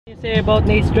you say about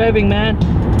Nate's driving, man?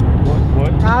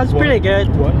 What? It's pretty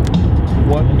good. What?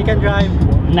 He can drive.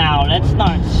 Now let's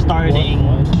not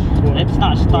let's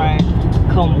not start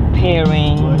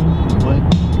comparing.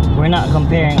 We're not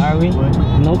comparing, are we?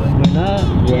 Nope, we're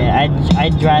not. Yeah,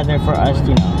 I'd rather for us,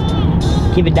 you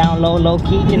know, keep it down low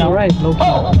key, you know. Right, low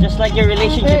key. Just like your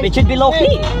relationship, it should be low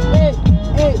key.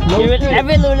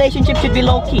 Every relationship should be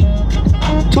low key.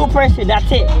 2 person, that's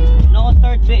it. No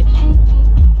third bitch.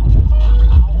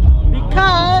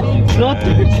 Because Not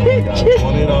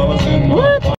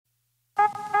what?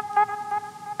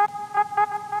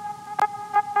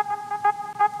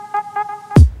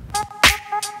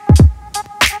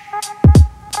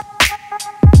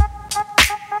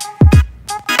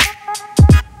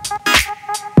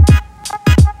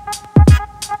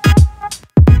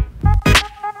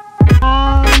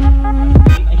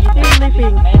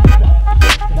 Sleeping.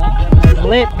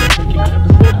 Lit.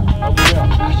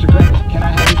 Can I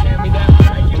have you hand me down?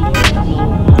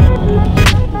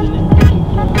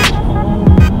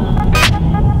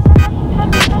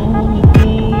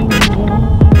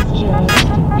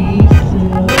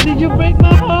 Why did you break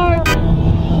my heart?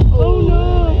 Oh no!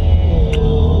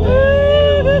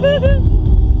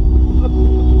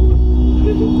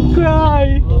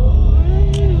 Cry!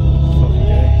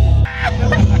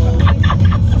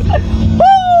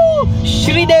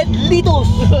 Shredded Litos.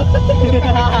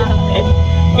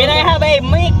 Can I have a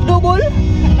McDouble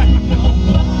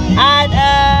and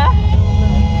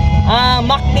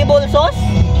McDouble sauce,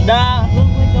 the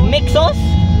mix sauce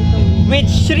with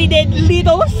shredded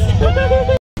Litos?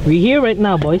 We're here right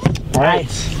now, boys. Right.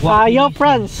 Your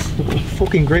friends.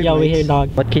 Fucking great. Yeah, we here,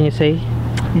 dog. What can you say?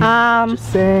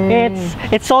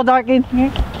 It's so dark in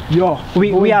here. Yo,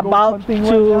 We are about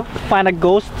to find a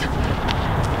ghost.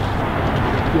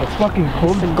 Yo, it's fucking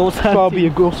cold. Ghost Probably a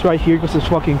ghost right here because it's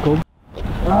fucking cold.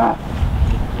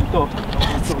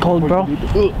 It's cold, bro.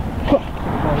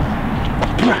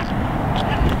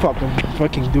 Fuck, I'm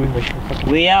fucking doing my fucking.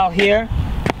 We out here.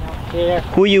 Yeah.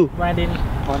 Who you? Brandon.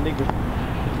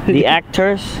 The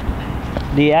actors.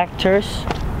 The actors.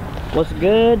 What's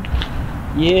good?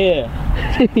 Yeah.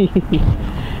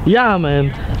 Yeah,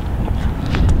 man.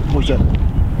 What's that?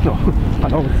 No, I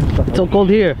know. It's so cold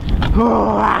here.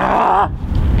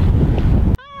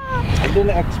 I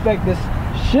didn't expect this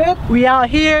shit. We out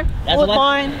here. That's We're what.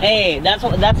 fine. Hey, that's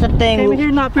the thing Came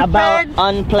here not about prepared.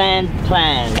 unplanned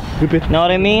plans. Repeat. Know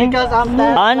what I mean? Because I'm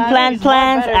that Unplanned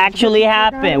plans actually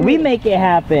happen. We make it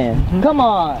happen. Come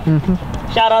on.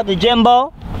 Shout out to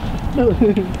Jimbo.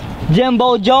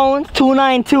 Jimbo Jones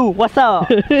 292. What's up?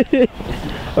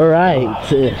 Alright.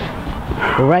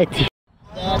 Alright. The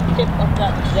tip of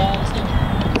that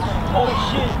Oh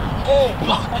shit. Hey.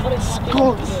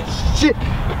 Cold shit.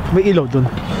 May ilaw dun.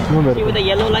 See where the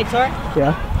yellow lights are?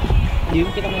 Yeah. Do you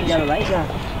see the yellow lights? Yeah.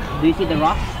 Do you see the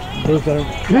rocks? Those are.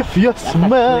 If you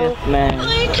smell. Man.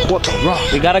 What the rock?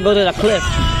 We gotta go to the cliff.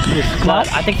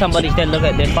 But I think somebody's there. Look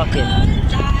at they're fucking.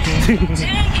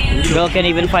 Girl can't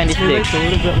even find his stick.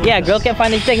 Yeah, girl can't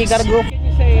find his stick. He gotta go. What can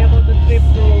you say about the trip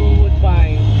to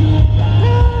Woodbine?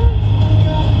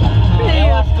 It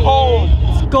was cold.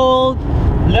 It's cold.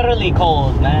 Literally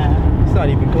cold, man. It's not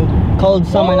even cold. Cold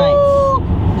summer nights.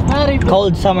 Not even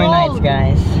Cold summer nights,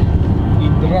 guys.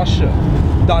 In Russia,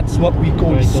 that's what we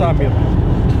call summer.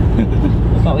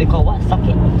 That's what we call what? Suck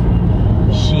it.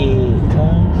 Shit,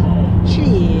 cuz.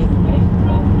 Shit.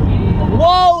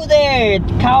 Whoa there,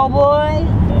 cowboy.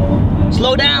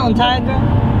 Slow down, tiger.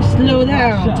 Slow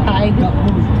down, tiger.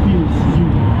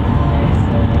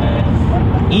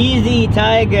 Easy,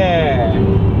 tiger.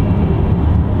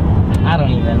 I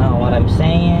don't even know what I'm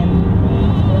saying.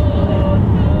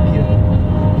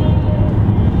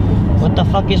 What the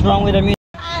fuck is wrong with the music?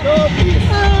 What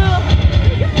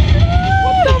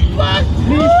the fuck?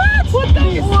 What the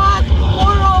fuck?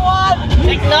 401.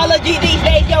 Technology these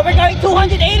days, yo, we're going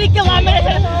 280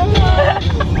 kilometers.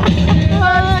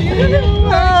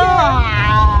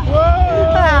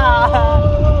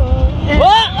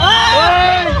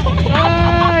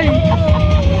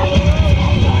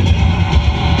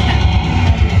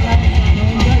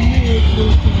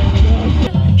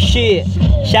 Shit.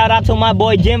 Shout out to my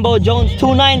boy Jimbo Jones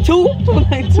 292.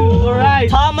 292, alright.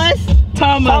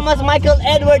 Thomas Michael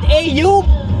Edward AU.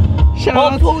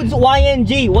 Whole Foods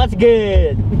YNG. What's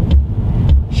good?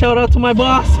 Shout out to my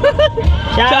boss.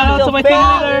 Shout out to my Phil.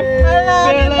 team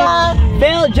leader.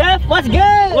 Phil, Jeff, what's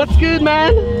good? What's good,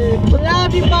 man?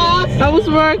 Love you, boss. How was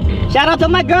work? Shout out to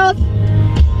my girls.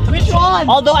 Which one?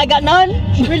 Although I got none.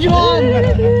 Which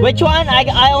one? Which one?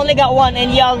 I only got one,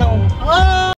 and y'all know.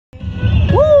 Oh.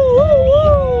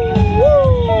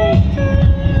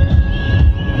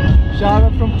 Shout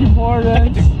out from Tim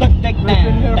Hortons. We've been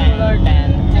here for like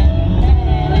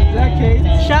decades.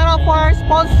 Shout out for our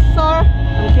sponsor.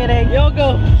 I'm kidding.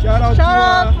 Yogo. Shout out Shout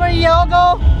out for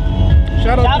Yogo.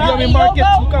 Shout out to Yummy Market.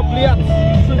 Suka Pliat.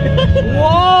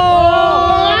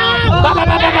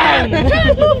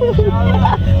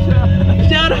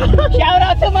 Shout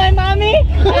out to my mommy.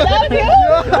 I love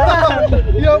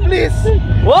you. Yo, please.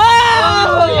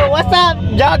 Whoa! What's up,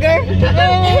 jogger?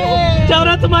 Hey. Shout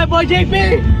out to my boy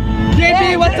JP.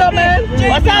 JP, what's up, man?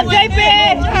 What's up, JP?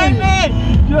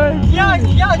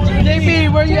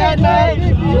 JP, where you at, man?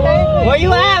 Where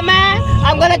you at, man?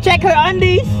 I'm gonna check her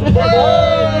undies.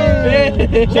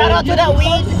 Shout out to that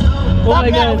weed. Oh Stop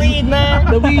my that God. weed, man.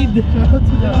 The weed.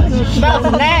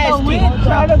 Smells nasty.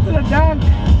 Shout out to the dunk.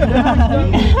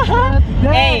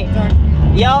 Hey,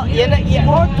 yo, you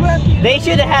know, they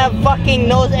should have fucking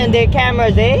nose in their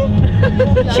cameras, eh?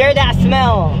 Share that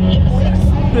smell,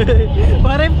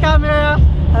 What if camera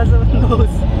has a nose?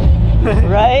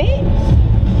 right?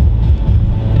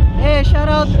 Hey, shout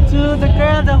out to the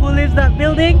girl who lives that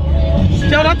building.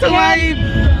 Shout out to my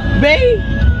bae.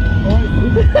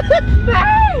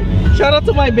 Shout out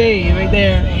to my bae right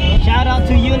there. Shout out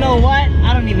to you know what?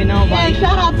 I don't even know about Hey, it.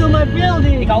 shout out to my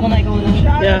building. Ikaw muna.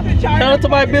 Yeah. Shout out to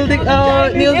my building.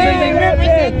 Neil's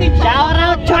building. Shout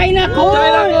out China Court.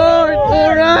 China Court.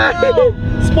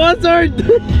 Alright. Sponsored.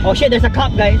 Oh shit, there's a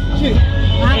cop, guys.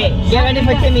 Hey, get ready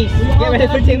for Timmy's. Get ready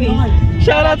for Timmy's.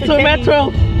 Shout out to Metro.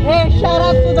 Hey, shout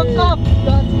out to the cop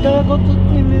that's gonna go to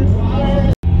Timmy's.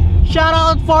 Shout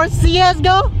out for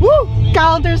CSGO. Woo!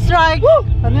 Counter Strike. Woo!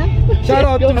 Shout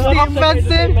out to Steve.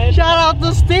 Offensive. Shout out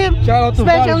to Steve. Shout out to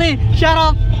Especially shout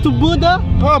out to Buddha.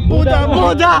 Oh, Buddha.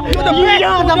 Buddha. You're the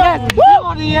You're best. the best.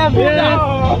 Woo! Yeah,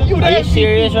 Buddha. Are you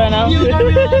serious right now? You the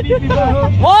real MVP, bro.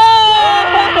 Whoa!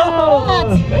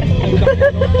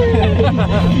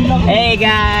 Hey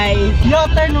guys. Yo,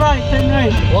 turn right, turn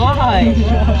right. Why?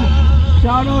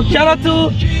 Shout out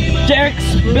to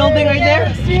Jarek's building right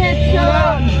there.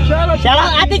 Shout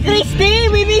out Ate Christy,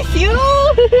 we miss you.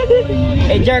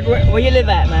 Hey Jerk, where you live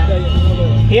at, man?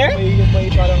 Here?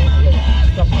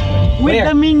 With Where?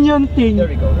 the minion thing. There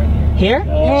we go, right Here?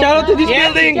 here. Shout out to this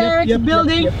Yeah. building. Jarek's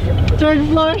building, third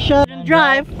floor, shut and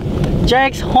drive.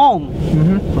 Jarek's home.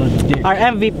 Our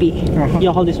MVP.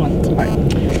 Yo, hold this one.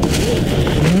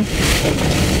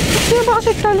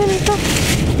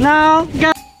 Now,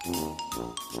 guys.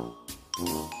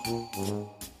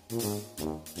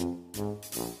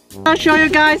 I'll show you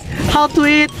guys how to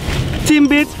eat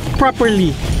Timbits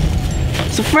properly.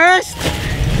 So first,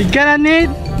 you're gonna need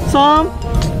some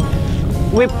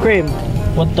whipped cream.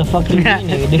 What the fuck do you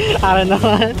mean, dude? I don't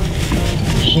know.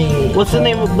 Shit. What's the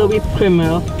name of the whipped cream,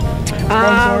 Mel?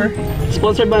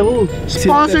 Sponsored by who?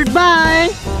 Sponsored by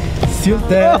Seal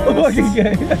test.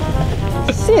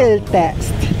 Seal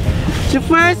Test. So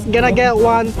first, gonna get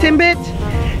one Timbit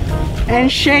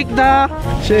and shake the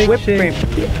whipped cream.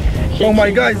 Oh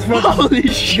my God, it's fucking Holy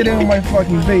shit! getting on my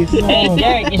fucking face. Hey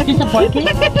Derek, is this a parking?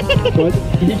 What?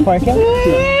 Is this parking?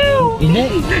 Is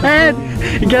it? And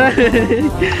you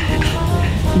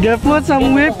gotta put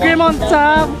some whipped cream on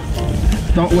top,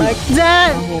 Don't like wait.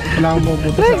 that, Kailangan mo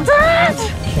buto like that.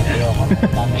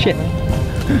 Shit.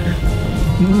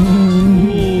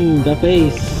 The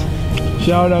face.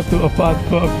 Shout out to a fat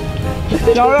cook.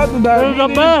 Shout out to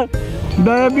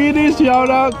diabetes. Shout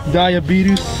out.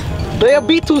 Diabetes.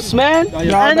 Diabetes, man.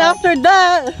 And after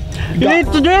that, you need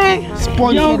to drink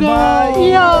Sponsored by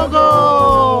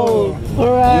Yogo.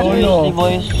 Alright. Seriously,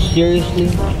 boys? Seriously?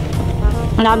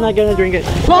 No, I'm not gonna drink it.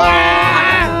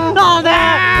 No,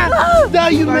 that.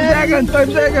 You 5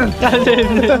 seconds.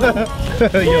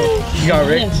 Yo, you got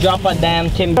rich. Drop a damn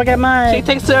Tim. Look at mine. Say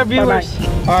thanks to our viewers.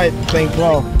 Alright, thanks.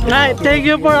 Well, Alright, thank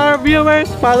you for our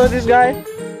viewers. Follow this guy.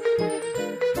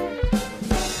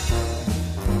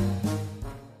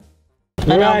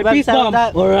 Alright, peace bomb.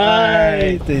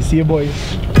 alright. See you boys.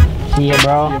 See ya,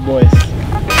 bro. See you boys.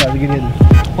 Sabi ganyan.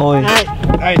 Oi.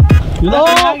 Alright. You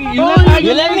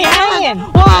You left me hanging.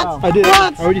 What? I did.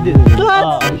 What? I already did. What?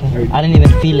 Oh, okay. I didn't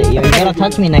even feel it. Yo, you gotta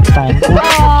touch me next time.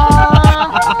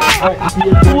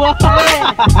 What?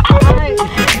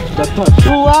 That touch.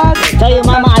 What? Tell your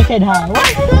mama I said hi. What?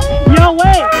 Yo,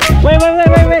 wait.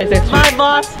 Hi,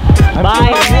 boss.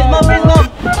 Bye. Bismo.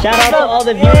 Shout out to all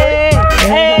the viewers.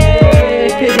 Hey.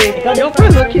 Yo,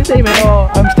 friend, look, you say, man.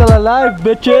 I'm still alive,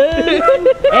 bitches.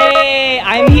 Hey,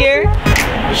 I'm here.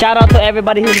 Shout out to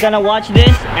everybody who's gonna watch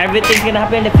this. Everything's gonna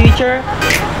happen in the future.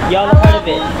 Y'all are part of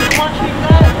it.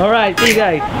 Alright, see you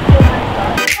guys.